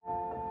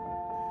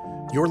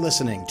You're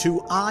listening to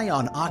Eye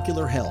on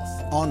Ocular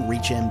Health on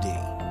ReachMD,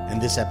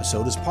 and this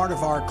episode is part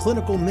of our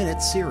Clinical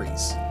Minute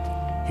series.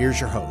 Here's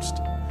your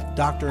host,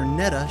 Dr.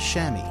 Neda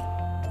Shami.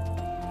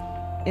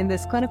 In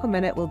this Clinical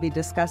Minute, we'll be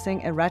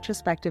discussing a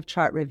retrospective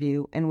chart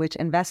review in which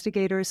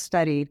investigators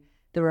studied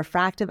the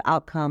refractive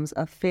outcomes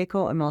of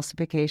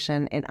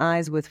phacoemulsification in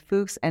eyes with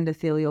Fuchs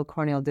endothelial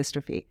corneal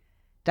dystrophy.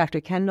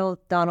 Dr.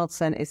 Kendall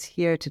Donaldson is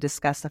here to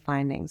discuss the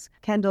findings.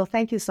 Kendall,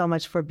 thank you so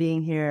much for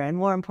being here and,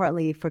 more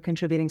importantly, for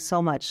contributing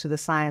so much to the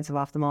science of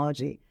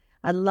ophthalmology.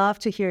 I'd love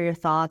to hear your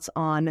thoughts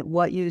on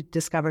what you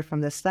discovered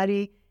from this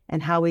study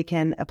and how we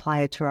can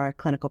apply it to our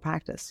clinical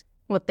practice.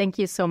 Well, thank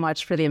you so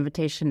much for the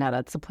invitation, Neda.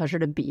 It's a pleasure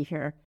to be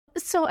here.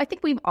 So I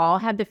think we've all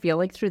had the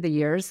feeling through the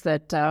years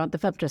that the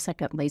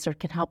femtosecond laser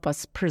can help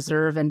us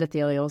preserve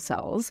endothelial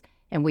cells,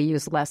 and we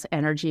use less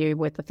energy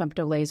with the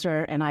femto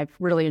laser, and I've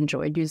really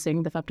enjoyed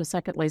using the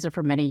femtosecond laser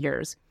for many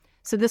years.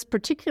 So this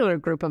particular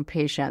group of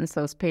patients,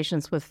 those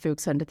patients with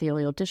Fuchs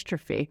endothelial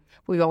dystrophy,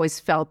 we've always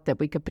felt that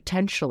we could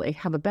potentially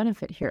have a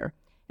benefit here.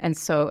 And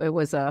so it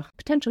was a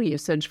potential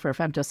usage for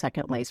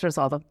femtosecond lasers,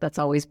 although that's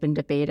always been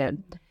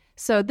debated.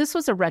 So this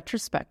was a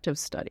retrospective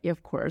study,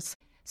 of course.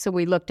 So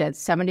we looked at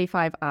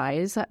 75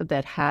 eyes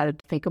that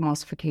had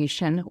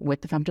phacoemulsification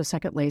with the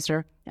femtosecond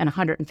laser and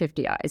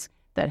 150 eyes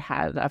that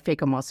had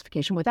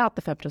phacoemulsification without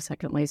the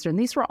femtosecond laser. And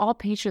these were all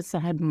patients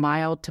that had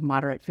mild to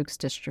moderate Fuchs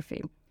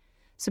dystrophy.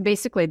 So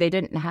basically, they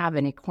didn't have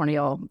any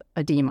corneal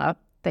edema.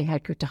 They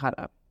had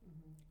cuticata.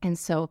 And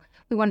so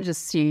we wanted to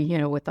see,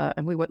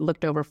 and we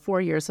looked over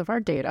 4 years of our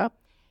data,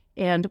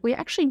 and we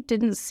actually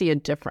didn't see a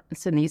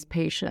difference in these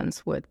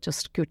patients with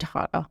just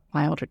cuticata,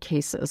 milder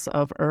cases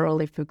of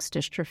early Fuchs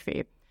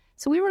dystrophy.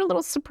 So we were a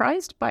little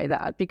surprised by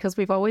that because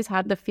we've always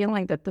had the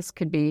feeling that this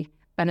could be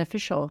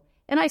beneficial.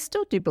 And I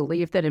still do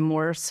believe that in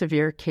more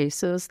severe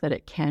cases that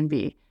it can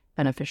be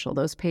beneficial.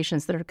 Those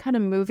patients that are kind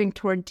of moving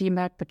toward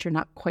DMEC, but you're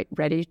not quite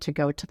ready to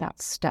go to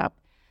that step.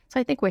 So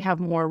I think we have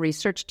more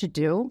research to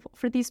do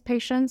for these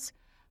patients,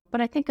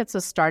 but I think it's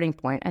a starting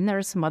point. And there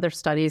are some other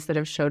studies that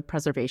have showed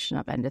preservation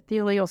of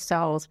endothelial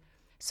cells.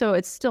 So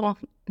it's still,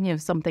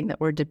 something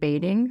that we're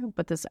debating,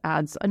 but this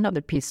adds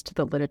another piece to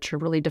the literature,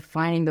 really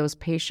defining those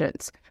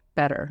patients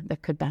better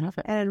that could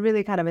benefit. And it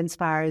really kind of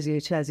inspires you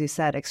to, as you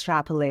said,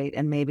 extrapolate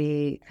and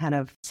maybe kind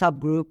of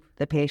subgroup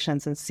the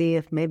patients and see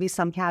if maybe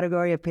some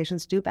category of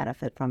patients do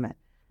benefit from it.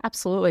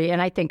 Absolutely. And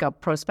I think a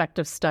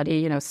prospective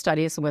study,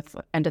 studies with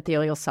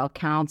endothelial cell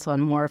counts on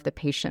more of the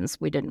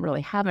patients. We didn't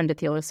really have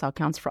endothelial cell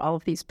counts for all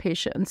of these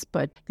patients,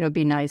 but it'd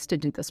be nice to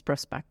do this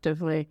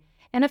prospectively.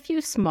 And a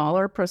few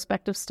smaller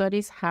prospective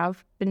studies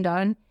have been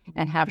done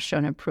and have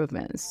shown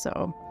improvements.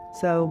 So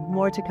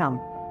more to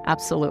come.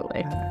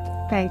 Absolutely.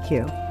 Thank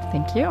you.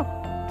 Thank you.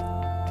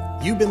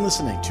 You've been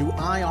listening to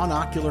Eye on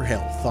Ocular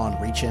Health on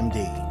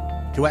ReachMD.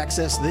 To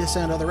access this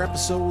and other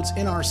episodes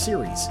in our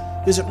series,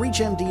 visit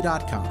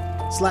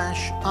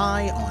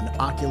reachmd.com/Eye on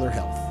Ocular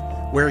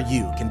Health, where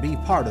you can be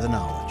part of the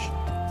knowledge.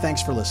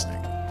 Thanks for listening.